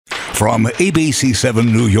From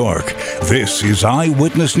ABC7 New York, this is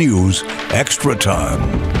Eyewitness News Extra Time.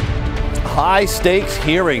 High-stakes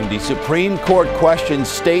hearing. The Supreme Court questions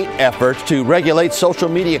state efforts to regulate social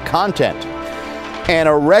media content. And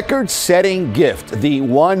a record-setting gift, the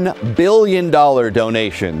 $1 billion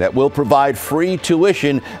donation that will provide free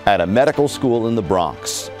tuition at a medical school in the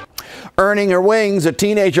Bronx. Earning her wings, a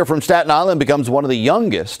teenager from Staten Island becomes one of the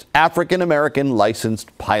youngest African-American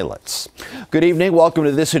licensed pilots. Good evening. Welcome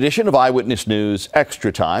to this edition of Eyewitness News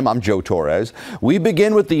Extra Time. I'm Joe Torres. We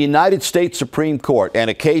begin with the United States Supreme Court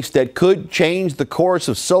and a case that could change the course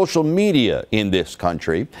of social media in this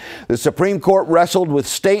country. The Supreme Court wrestled with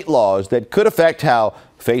state laws that could affect how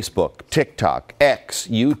Facebook, TikTok, X,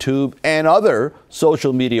 YouTube, and other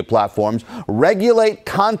social media platforms regulate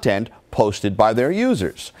content posted by their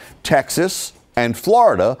users. Texas and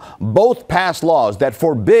Florida both passed laws that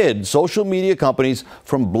forbid social media companies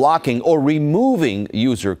from blocking or removing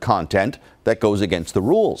user content that goes against the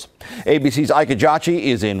rules. ABC's Ike Ajachi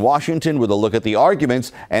is in Washington with a look at the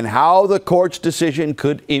arguments and how the court's decision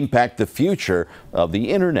could impact the future of the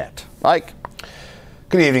internet. Ike.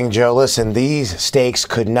 Good evening, Joe. Listen, these stakes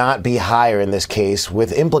could not be higher in this case,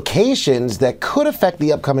 with implications that could affect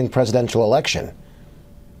the upcoming presidential election.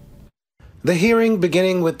 The hearing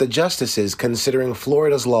beginning with the justices considering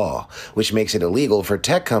Florida's law, which makes it illegal for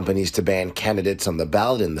tech companies to ban candidates on the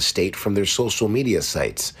ballot in the state from their social media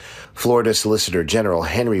sites. Florida Solicitor General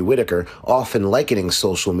Henry Whitaker, often likening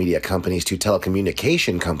social media companies to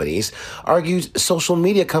telecommunication companies, argues social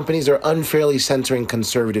media companies are unfairly censoring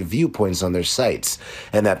conservative viewpoints on their sites,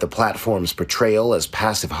 and that the platform's portrayal as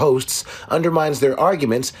passive hosts undermines their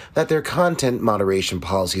arguments that their content moderation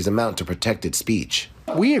policies amount to protected speech.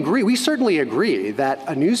 We agree, we certainly agree that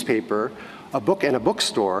a newspaper, a book, and a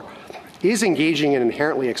bookstore is engaging in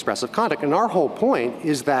inherently expressive conduct. And our whole point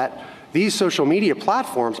is that these social media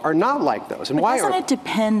platforms are not like those. And why doesn't it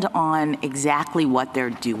depend on exactly what they're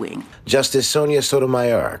doing? Justice Sonia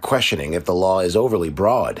Sotomayor questioning if the law is overly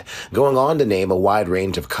broad, going on to name a wide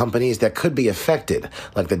range of companies that could be affected,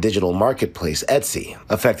 like the digital marketplace Etsy,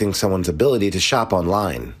 affecting someone's ability to shop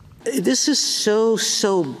online. This is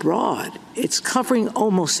so broad. It's covering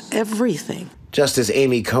almost everything. Justice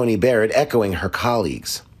Amy Coney Barrett echoing her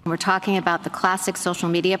colleagues. We're talking about the classic social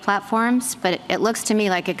media platforms, but it looks to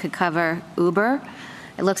me like it could cover Uber.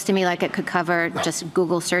 It looks to me like it could cover just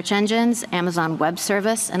Google search engines, Amazon Web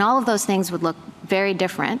Service, and all of those things would look very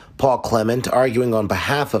different. Paul Clement arguing on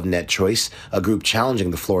behalf of NetChoice, a group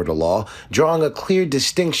challenging the Florida law, drawing a clear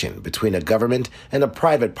distinction between a government and a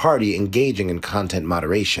private party engaging in content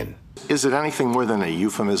moderation. Is it anything more than a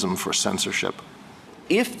euphemism for censorship?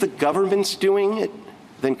 If the government's doing it,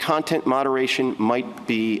 then content moderation might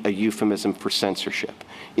be a euphemism for censorship.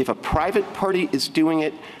 If a private party is doing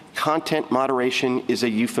it, content moderation is a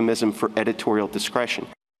euphemism for editorial discretion.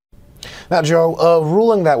 Now, Joe, a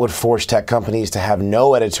ruling that would force tech companies to have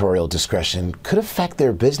no editorial discretion could affect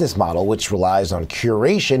their business model, which relies on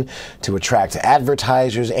curation to attract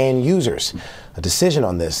advertisers and users. A decision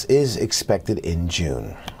on this is expected in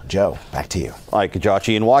June. Joe, back to you. Ike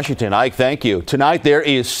Ajachi in Washington. Ike, thank you. Tonight there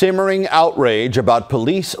is simmering outrage about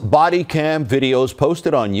police body cam videos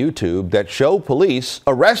posted on YouTube that show police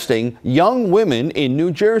arresting young women in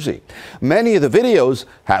New Jersey. Many of the videos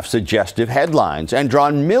have suggestive headlines and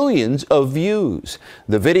drawn millions of views.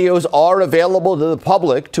 The videos are available to the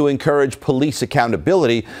public to encourage police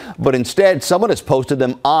accountability, but instead someone has posted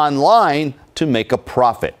them online to make a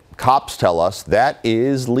profit. Cops tell us that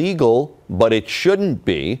is legal, but it shouldn't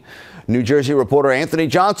be. New Jersey reporter Anthony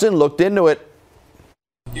Johnson looked into it.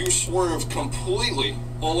 You swerved completely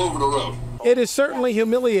all over the road. It is certainly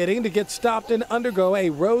humiliating to get stopped and undergo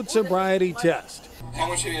a road sobriety test. How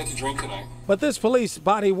much did you have to drink tonight? But this police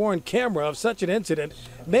body-worn camera of such an incident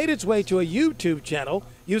made its way to a YouTube channel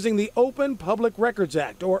using the Open Public Records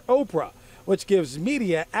Act, or OPRA, which gives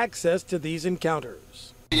media access to these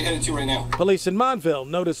encounters. Where are you headed to right now? Police in Montville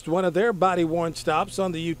noticed one of their body-worn stops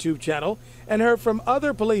on the YouTube channel and heard from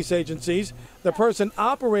other police agencies the person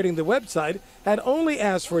operating the website had only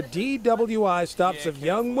asked for DWI stops of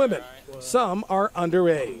young women. Some are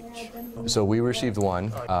underage. So we received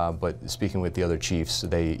one, but speaking with the other chiefs,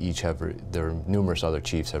 they each have, there are numerous other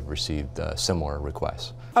chiefs have received similar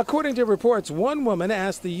requests. According to reports, one woman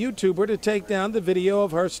asked the YouTuber to take down the video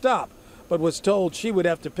of her stop, but was told she would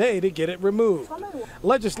have to pay to get it removed.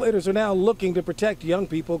 Legislators are now looking to protect young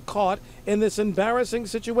people caught in this embarrassing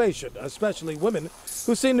situation, especially women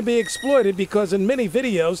who seem to be exploited because in many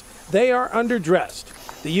videos they are underdressed.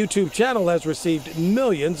 The YouTube channel has received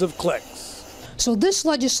millions of clicks. So this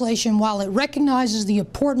legislation, while it recognizes the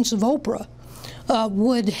importance of Oprah,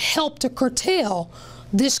 would help to curtail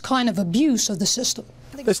this kind of abuse of the system.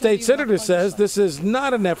 The state senator says this is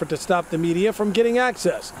not an effort to stop the media from getting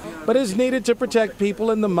access, but is needed to protect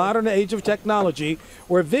people in the modern age of technology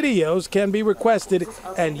where videos can be requested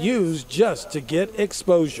and used just to get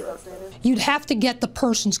exposure. You'd have to get the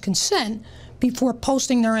person's consent before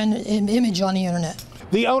posting their image on the internet.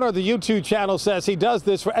 The owner of the YouTube channel says he does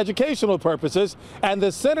this for educational purposes, and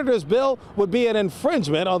the senator's bill would be an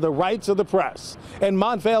infringement on the rights of the press. In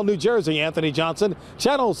Montvale, New Jersey, Anthony Johnson,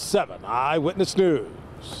 Channel 7 Eyewitness News.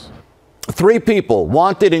 3 people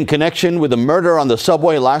wanted in connection with a murder on the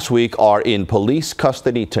subway last week are in police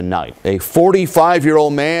custody tonight. A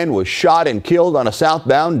 45-year-old man was shot and killed on a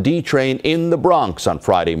southbound D train in the Bronx on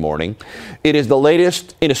Friday morning. It is the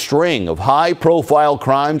latest in a string of high-profile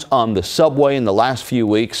crimes on the subway in the last few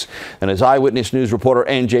weeks. And as Eyewitness News reporter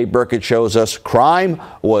N.J. Burkett shows us, crime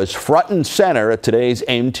was front and center at today's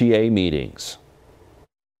MTA meetings.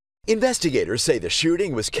 Investigators say the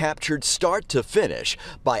shooting was captured start to finish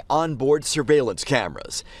by onboard surveillance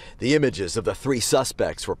cameras. The images of the 3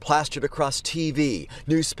 suspects were plastered across TV,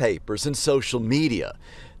 newspapers, and social media.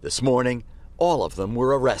 This morning, all of them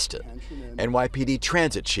were arrested. NYPD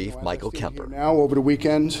Transit Chief Michael Kemper. Now, over the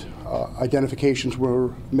weekend, identifications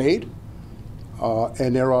were made,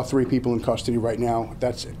 and there are 3 people in custody right now.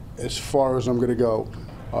 That's as far as I'm going to go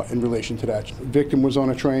in relation to that. The victim was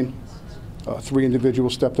on a train. 3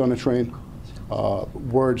 individuals stepped on the train.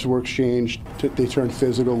 Words were exchanged. They turned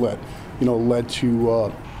physical. Led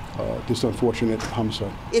to this unfortunate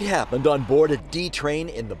homicide. It happened on board a D train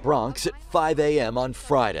in the Bronx at 5 a.m. on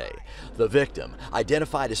Friday. The victim,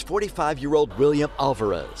 identified as 45-year-old William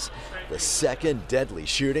Alvarez. The second deadly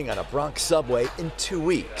shooting on a Bronx subway in 2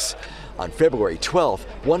 weeks. On February 12th,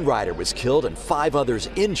 1 rider was killed and 5 others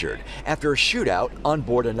injured after a shootout on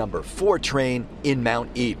board a number 4 train in Mount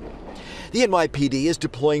Eden. The NYPD is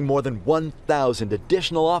deploying more than 1,000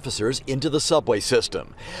 additional officers into the subway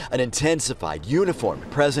system, an intensified uniformed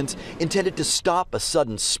presence intended to stop a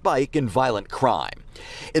sudden spike in violent crime.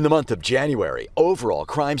 In the month of January, overall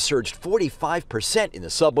crime surged 45% in the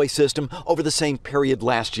subway system over the same period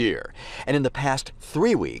last year. And in the past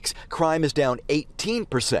 3 weeks, crime is down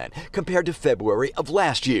 18% compared to February of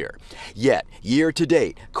last year. Yet, year to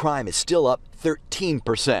date, crime is still up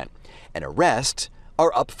 13%, and arrests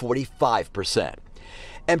are up 45%.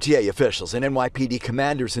 MTA officials and NYPD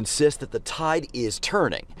commanders insist that the tide is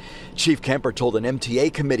turning. Chief Kemper told an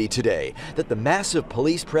MTA committee today that the massive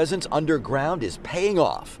police presence underground is paying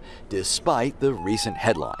off, despite the recent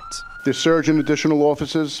headlines. The surge in additional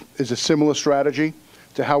officers is a similar strategy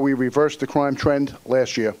to how we reversed the crime trend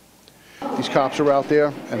last year. These cops are out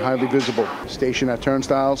there and highly visible, stationed at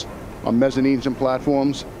turnstiles, on mezzanines and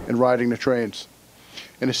platforms, and riding the trains.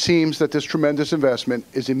 And it seems that this tremendous investment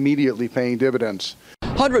is immediately paying dividends.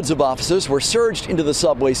 Hundreds of officers were surged into the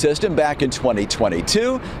subway system back in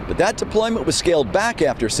 2022, but that deployment was scaled back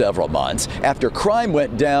after several months after crime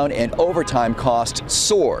went down and overtime costs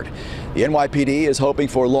soared. The NYPD is hoping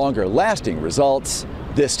for longer lasting results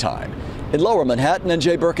this time. In Lower Manhattan,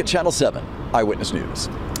 N.J. Burkett, Channel 7 Eyewitness News.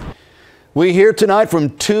 We hear tonight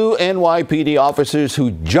from 2 NYPD officers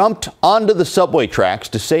who jumped onto the subway tracks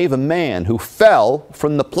to save a man who fell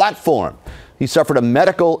from the platform. He suffered a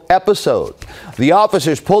medical episode. The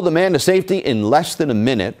officers pulled the man to safety in less than a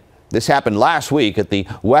minute. This happened last week at the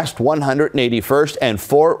West 181st and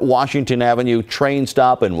Fort Washington Avenue train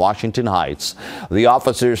stop in Washington Heights. The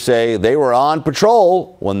officers say they were on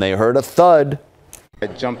patrol when they heard a thud. I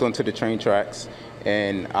jumped onto the train tracks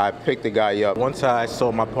and I picked the guy up. Once I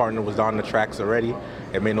saw my partner was on the tracks already,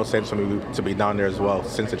 it made no sense for me to be down there as well,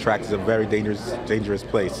 since the tracks is a very dangerous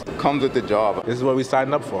place. Comes with the job. This is what we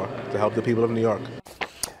signed up for, to help the people of New York.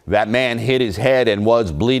 That man hit his head and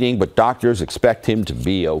was bleeding, but doctors expect him to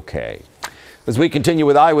be okay. As we continue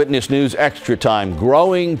with Eyewitness News Extra Time,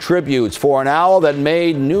 growing tributes for an owl that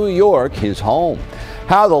made New York his home.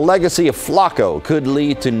 How the legacy of Flacco could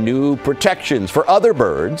lead to new protections for other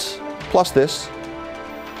birds. Plus this.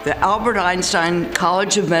 The Albert Einstein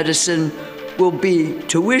College of Medicine will be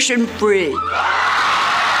tuition-free.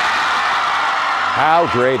 How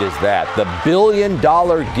great is that? The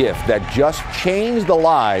billion-dollar gift that just changed the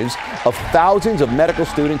lives of thousands of medical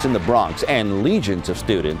students in the Bronx and legions of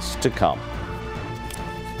students to come.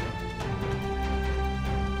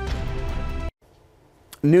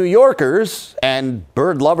 New Yorkers and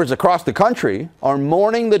bird lovers across the country are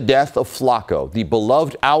mourning the death of Flacco. The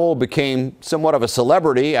beloved owl became somewhat of a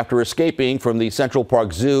celebrity after escaping from the Central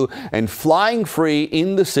Park Zoo and flying free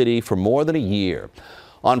in the city for more than a year.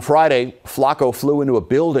 On Friday, Flacco flew into a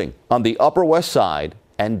building on the Upper West Side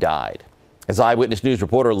and died. As Eyewitness News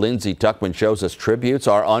reporter Lindsay Tuckman shows us, tributes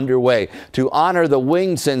are underway to honor the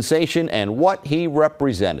winged sensation and what he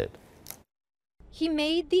represented. He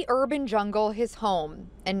made the urban jungle his home,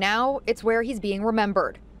 and now it's where he's being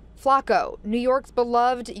remembered. Flacco, New York's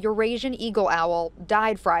beloved Eurasian eagle owl,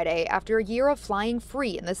 died Friday after a year of flying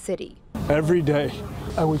free in the city. Every day,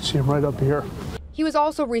 I would see him right up here. He was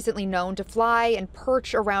also recently known to fly and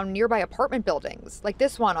perch around nearby apartment buildings, like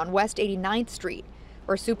this one on West 89th Street,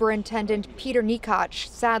 where Superintendent Peter Nikach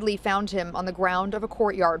sadly found him on the ground of a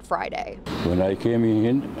courtyard Friday. When I came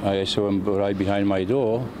in, I saw him right behind my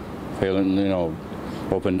door,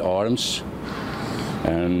 opened arms,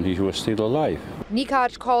 and he was still alive.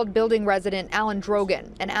 Nikach called building resident Alan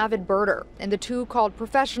Drogan, an avid birder, and the two called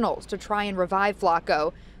professionals to try and revive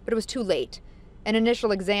Flacco, but it was too late. An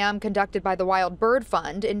initial exam conducted by the Wild Bird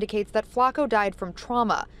Fund indicates that Flacco died from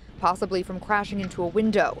trauma, possibly from crashing into a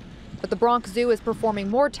window. But the Bronx Zoo is performing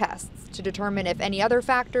more tests to determine if any other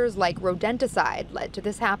factors like rodenticide led to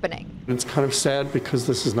this happening. It's kind of sad because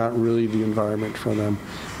this is not really the environment for them.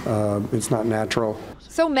 It's not natural.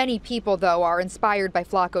 So many people, though, are inspired by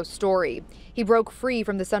Flacco's story. He broke free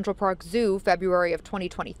from the Central Park Zoo February of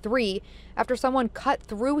 2023 after someone cut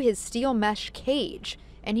through his steel mesh cage.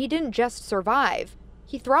 And he didn't just survive,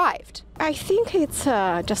 he thrived. I think it's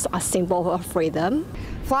just a symbol of freedom.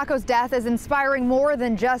 Flacco's death is inspiring more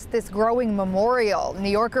than just this growing memorial. New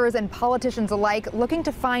Yorkers and politicians alike looking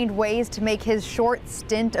to find ways to make his short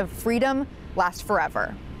stint of freedom last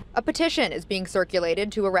forever. A petition is being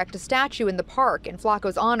circulated to erect a statue in the park in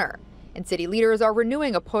Flacco's honor. And city leaders are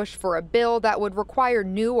renewing a push for a bill that would require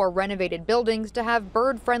new or renovated buildings to have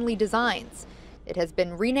bird-friendly designs. It has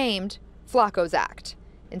been renamed Flacco's Act.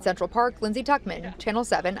 In Central Park, Lindsay Tuckman, Channel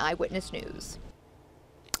 7 Eyewitness News.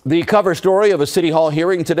 The cover story of a City Hall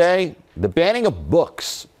hearing today, the banning of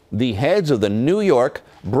books. The heads of the New York,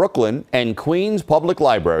 Brooklyn, and Queens public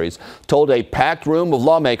libraries told a packed room of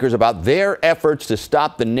lawmakers about their efforts to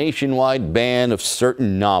stop the nationwide ban of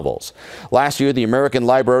certain novels. Last year, the American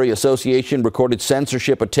Library Association recorded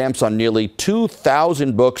censorship attempts on nearly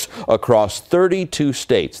 2,000 books across 32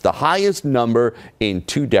 states, the highest number in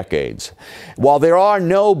 2 decades. While there are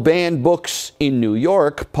no banned books in New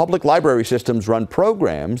York, public library systems run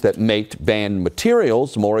programs that make banned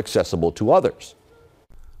materials more accessible to others.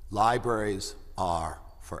 Libraries are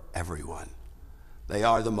for everyone. They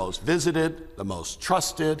are the most visited, the most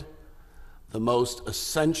trusted, the most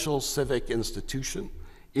essential civic institution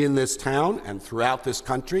in this town and throughout this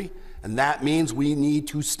country, and that means we need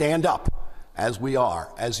to stand up, as we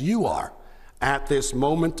are, as you are, at this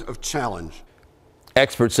moment of challenge.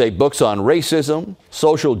 Experts say books on racism,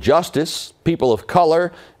 social justice, people of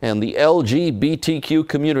color, and the LGBTQ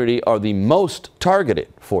community are the most targeted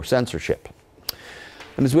for censorship.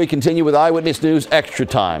 And as we continue with Eyewitness News Extra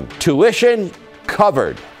Time, tuition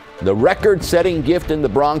covered. The record-setting gift in the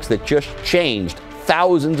Bronx that just changed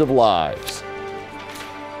thousands of lives.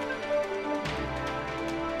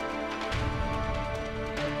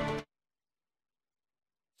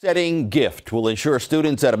 Setting gift will ensure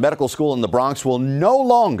students at a medical school in the Bronx will no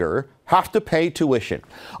longer have to pay tuition.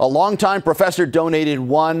 A longtime professor donated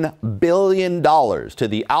 $1 billion to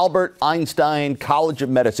the Albert Einstein College of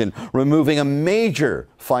Medicine, removing a major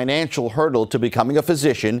financial hurdle to becoming a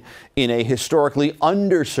physician in a historically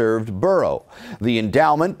underserved borough. The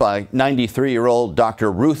endowment by 93-year-old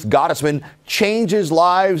Dr. Ruth Gottesman changes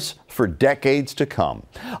lives for decades to come.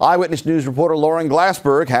 Eyewitness News reporter Lauren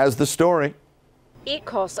Glassberg has the story. It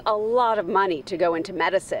costs a lot of money to go into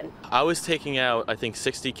medicine. I was taking out, I think,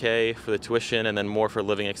 $60K for the tuition and then more for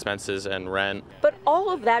living expenses and rent. But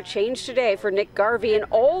all of that changed today for Nick Garvey and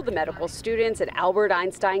all the medical students at Albert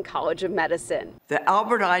Einstein College of Medicine. The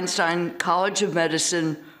Albert Einstein College of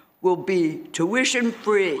Medicine will be tuition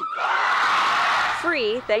free.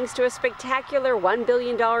 Free thanks to a spectacular $1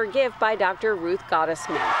 billion gift by Dr. Ruth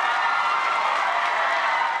Gottesman.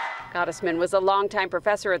 Gottesman was a longtime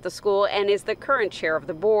professor at the school and is the current chair of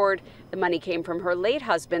the board. The money came from her late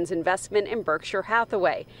husband's investment in Berkshire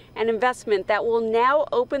Hathaway, an investment that will now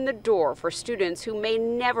open the door for students who may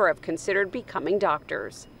never have considered becoming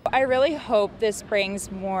doctors. I really hope this brings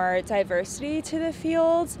more diversity to the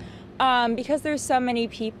field because there's so many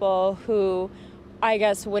people who I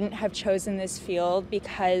guess wouldn't have chosen this field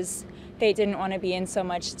because they didn't want to be in so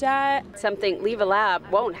much debt. Something Leva Lab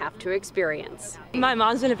won't have to experience. My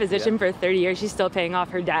mom's been a physician for 30 years. She's still paying off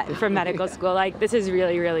her debt from medical school. Like, this is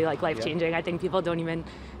really, really life-changing. I think people don't even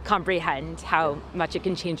comprehend how much it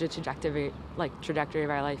can change the trajectory of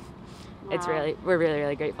our life. Wow. We're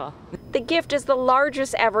really grateful. The gift is the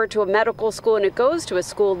largest ever to a medical school, and it goes to a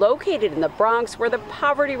school located in the Bronx where the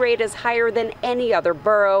poverty rate is higher than any other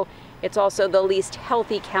borough. It's also the least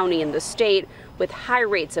healthy county in the state, with high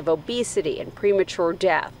rates of obesity and premature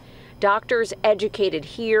death. Doctors educated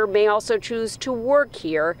here may also choose to work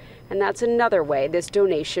here, and that's another way this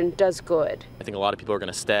donation does good. I think a lot of people are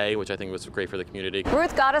going to stay, which I think was great for the community.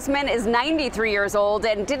 Ruth Gottesman is 93 years old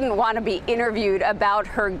and didn't want to be interviewed about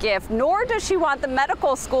her gift, nor does she want the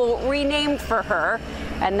medical school renamed for her.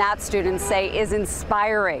 And that, students say, is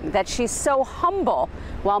inspiring, that she's so humble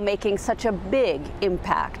while making such a big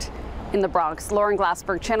impact. In the Bronx, Lauren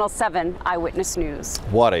Glassberg, Channel 7 Eyewitness News.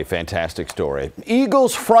 What a fantastic story.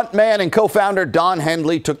 Eagles frontman and co-founder Don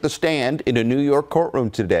Henley took the stand in a New York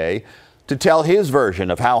courtroom today to tell his version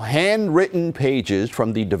of how handwritten pages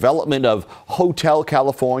from the development of Hotel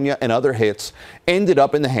California and other hits ended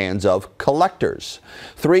up in the hands of collectors.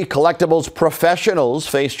 3 collectibles professionals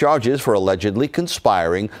face charges for allegedly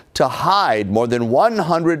conspiring to hide more than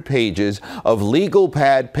 100 pages of legal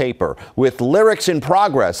pad paper with lyrics in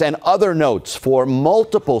progress and other notes for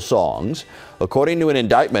multiple songs. According to an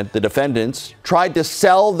indictment, the defendants tried to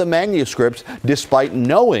sell the manuscripts despite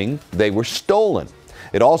knowing they were stolen.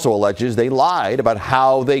 It also alleges they lied about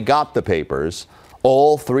how they got the papers.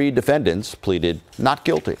 All 3 defendants pleaded not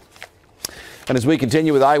guilty. And as we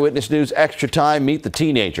continue with Eyewitness News Extra Time, meet the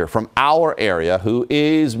teenager from our area who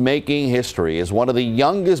is making history as one of the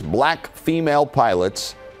youngest black female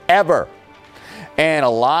pilots ever. And a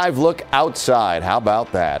live look outside. How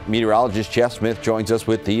about that? Meteorologist Jeff Smith joins us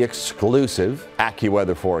with the exclusive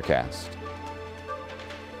AccuWeather forecast.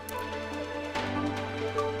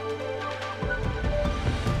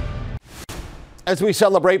 As we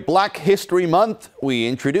celebrate Black History Month, we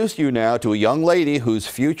introduce you now to a young lady whose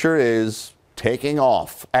future is taking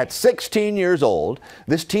off. At 16 years old,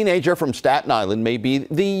 this teenager from Staten Island may be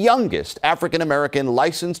the youngest African-American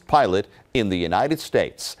licensed pilot in the United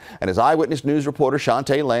States. And as Eyewitness News reporter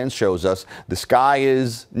Shantae Lands shows us, the sky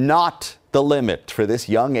is not the limit for this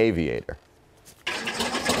young aviator.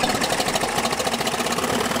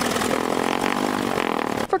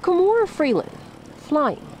 For Kimora Freeland,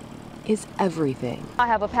 flying is everything. I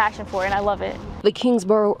have a passion for it and I love it. The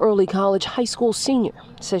Kingsborough Early College high school senior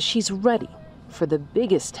says she's ready for the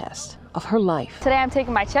biggest test of her life. Today I'm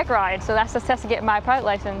taking my check ride, so that's the test to get my pilot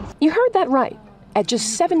license. You heard that right. At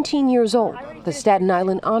just 17 years old, the Staten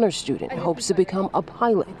Island honors student hopes to become a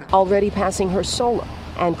pilot, already passing her solo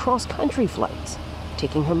and cross-country flights,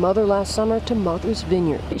 taking her mother last summer to Martha's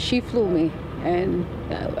Vineyard. She flew me. And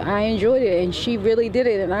I enjoyed it, and she really did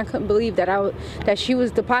it, and I couldn't believe that that she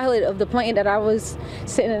was the pilot of the plane that I was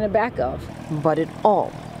sitting in the back of. But it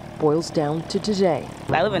all boils down to today.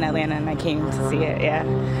 I live in Atlanta, and I came to see it, yeah.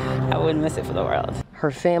 I wouldn't miss it for the world.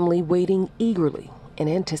 Her family waiting eagerly in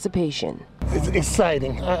anticipation. It's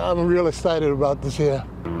exciting. I'm real excited about this here.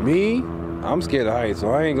 Me? I'm scared of heights,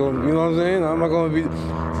 so I ain't going, you know what I'm saying? I'm not going to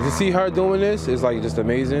be, to see her doing this is like just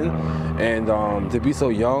amazing, and to be so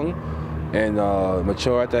young and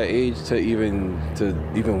mature at that age to even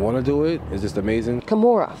want to do it is just amazing.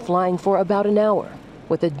 Kimora flying for about an hour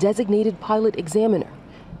with a designated pilot examiner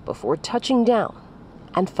before touching down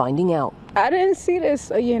and finding out. I didn't see this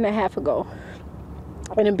a year and a half ago.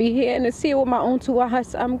 And to be here and to see it with my own 2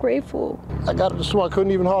 eyes, I'm grateful. I got up this morning, I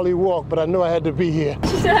couldn't even hardly walk, but I knew I had to be here.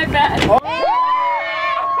 She said I'm bad.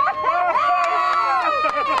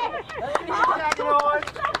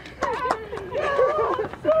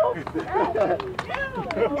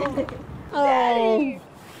 Oh,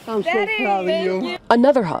 I'm so proud of you.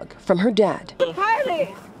 Another hug from her dad. Pilot,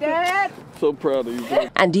 Dad. So proud of you, bro.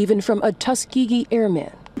 And even from a Tuskegee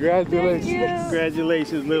airman. Congratulations.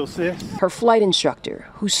 Congratulations, little sis. Her flight instructor,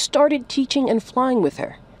 who started teaching and flying with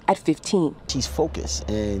her at 15. She's focused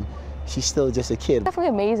and she's still just a kid. Definitely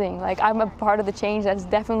amazing. Like, I'm a part of the change that's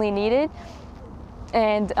definitely needed.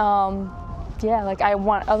 And yeah, like I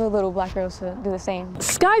want other little black girls to do the same.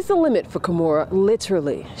 Sky's the limit for Kimora,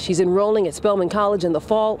 literally. She's enrolling at Spelman College in the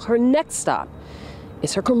fall. Her next stop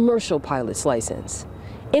is her commercial pilot's license.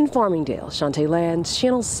 In Farmingdale, Shantae Lands,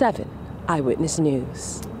 Channel 7 Eyewitness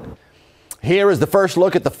News. Here is the first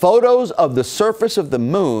look at the photos of the surface of the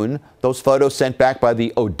moon. Those photos sent back by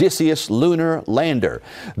the Odysseus lunar lander.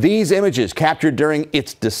 These images captured during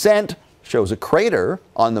its descent shows a crater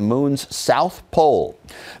on the moon's south pole.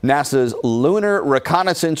 NASA's Lunar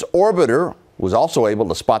Reconnaissance Orbiter was also able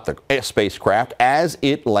to spot the spacecraft as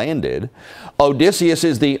it landed. Odysseus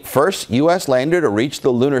is the first U.S. lander to reach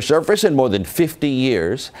the lunar surface in more than 50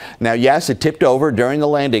 years. Now, yes, it tipped over during the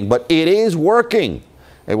landing, but it is working.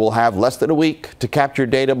 It will have less than a week to capture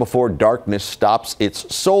data before darkness stops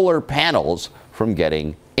its solar panels from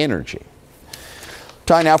getting energy.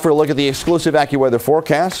 Time now for a look at the exclusive AccuWeather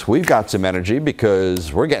forecast. We've got some energy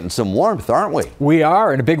because we're getting some warmth, aren't we? We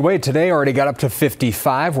are in a big way today. Already got up to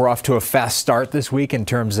 55. We're off to a fast start this week in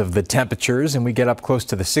terms of the temperatures, and we get up close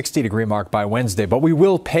to the 60-degree mark by Wednesday. But we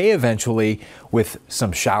will pay eventually with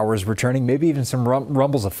some showers returning, maybe even some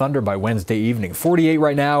rumbles of thunder by Wednesday evening. 48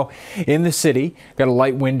 right now in the city. Got a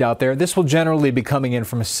light wind out there. This will generally be coming in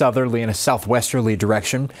from a southerly and a southwesterly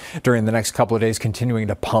direction during the next couple of days, continuing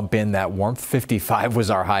to pump in that warmth. 55 was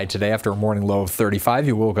our high today after a morning low of 35.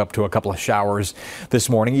 You woke up to a couple of showers this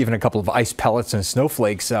morning, even a couple of ice pellets and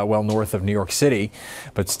snowflakes well north of New York City.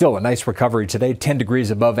 But still a nice recovery today, 10 degrees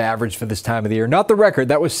above average for this time of the year. Not the record.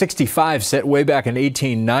 That was 65 set way back in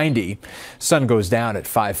 1890. Sun goes down at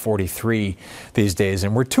 5:43 these days,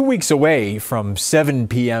 and we're 2 weeks away from 7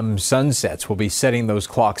 p.m. sunsets. We'll be setting those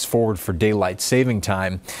clocks forward for daylight saving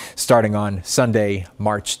time starting on Sunday,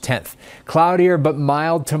 March 10th. Cloudier but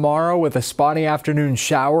mild tomorrow with a spotty afternoon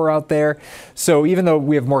shower out there. So even though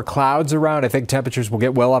we have more clouds around, I think temperatures will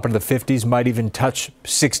get well up into the 50s, might even touch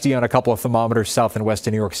 60 on a couple of thermometers south and west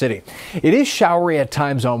of New York City. It is showery at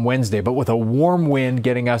times on Wednesday, but with a warm wind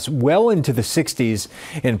getting us well into the 60s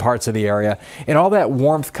in parts of the area. And all that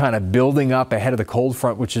warmth kind of building up ahead of the cold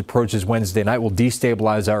front, which approaches Wednesday night, will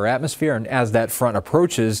destabilize our atmosphere. And as that front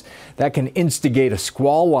approaches, that can instigate a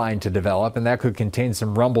squall line to develop, and that could contain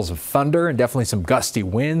some rumbles of thunder and definitely some gusty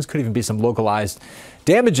winds. Could even be some localized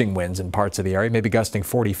damaging winds in parts of the area, maybe gusting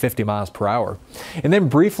 40, 50 miles per hour. And then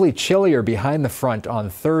briefly chillier behind the front on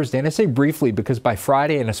Thursday. And I say briefly because by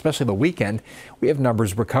Friday and especially the weekend, we have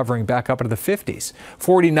numbers recovering back up into the 50s.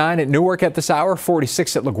 49 at Newark at this hour,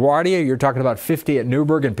 46 at LaGuardia. You're talking about 50 at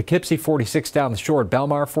Newburgh and Poughkeepsie, 46 down the shore at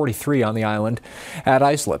Belmar, 43 on the island at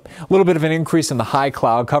Islip. A little bit of an increase in the high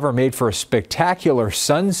cloud cover made for a spectacular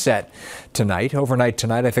sunset tonight. Overnight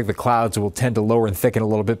tonight, I think the clouds will tend to lower and thicken a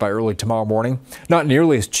little bit by early tomorrow morning. Not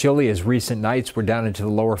nearly as chilly as recent nights. We're down into the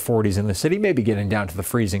lower 40s in the city, maybe getting down to the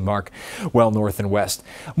freezing mark well north and west.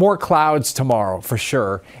 More clouds tomorrow for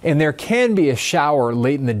sure, and there can be a shower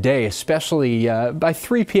late in the day, especially by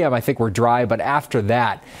 3 p.m. I think we're dry, but after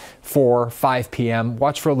that, 4, 5 p.m.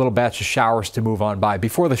 watch for a little batch of showers to move on by.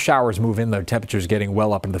 Before the showers move in, though, temperatures getting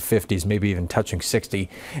well up into the 50s, maybe even touching 60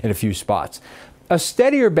 in a few spots. A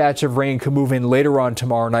steadier batch of rain could move in later on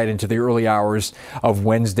tomorrow night into the early hours of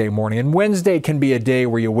Wednesday morning. And Wednesday can be a day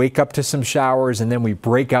where you wake up to some showers and then we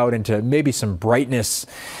break out into maybe some brightness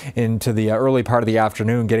into the early part of the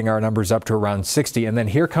afternoon, getting our numbers up to around 60. And then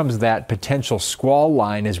here comes that potential squall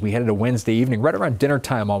line as we head into Wednesday evening, right around dinner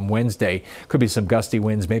time on Wednesday. Could be some gusty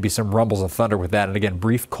winds, maybe some rumbles of thunder with that. And again,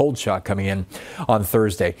 brief cold shock coming in on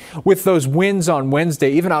Thursday. With those winds on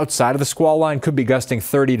Wednesday, even outside of the squall line, could be gusting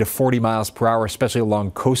 30 to 40 miles per hour, especially along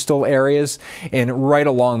coastal areas, and right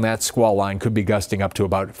along that squall line could be gusting up to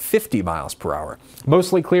about 50 miles per hour.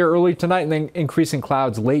 Mostly clear early tonight and then increasing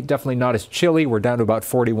clouds late. Definitely not as chilly. We're down to about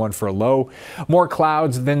 41 for a low. More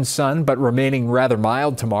clouds than sun, but remaining rather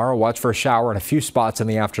mild tomorrow. Watch for a shower in a few spots in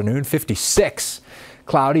the afternoon. 56.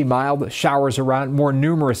 Cloudy, mild, showers around, more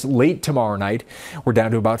numerous late tomorrow night. We're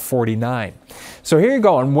down to about 49. So here you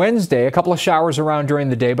go. On Wednesday, a couple of showers around during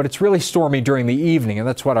the day, but it's really stormy during the evening, and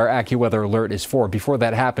that's what our AccuWeather alert is for. Before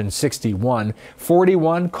that happens, 61.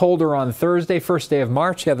 41, colder on Thursday, first day of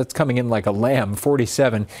March. Yeah, that's coming in like a lamb,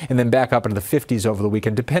 47, and then back up into the 50s over the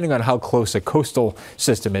weekend. Depending on how close a coastal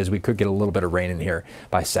system is, we could get a little bit of rain in here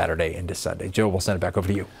by Saturday into Sunday. Joe, we'll send it back over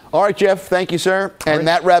to you. All right, Jeff, thank you, sir. And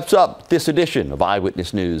that wraps up this edition of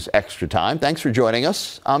Eyewitness News Extra Time. Thanks for joining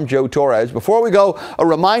us. I'm Joe Torres. Before we go, a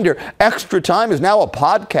reminder, Extra Time is now a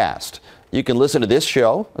podcast. You can listen to this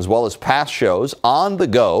show as well as past shows on the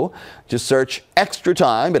go. Just search Extra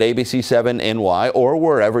Time at ABC7NY or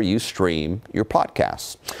wherever you stream your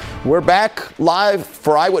podcasts. We're back live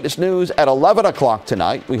for Eyewitness News at 11 o'clock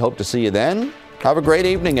tonight. We hope to see you then. Have a great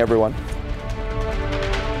evening, everyone.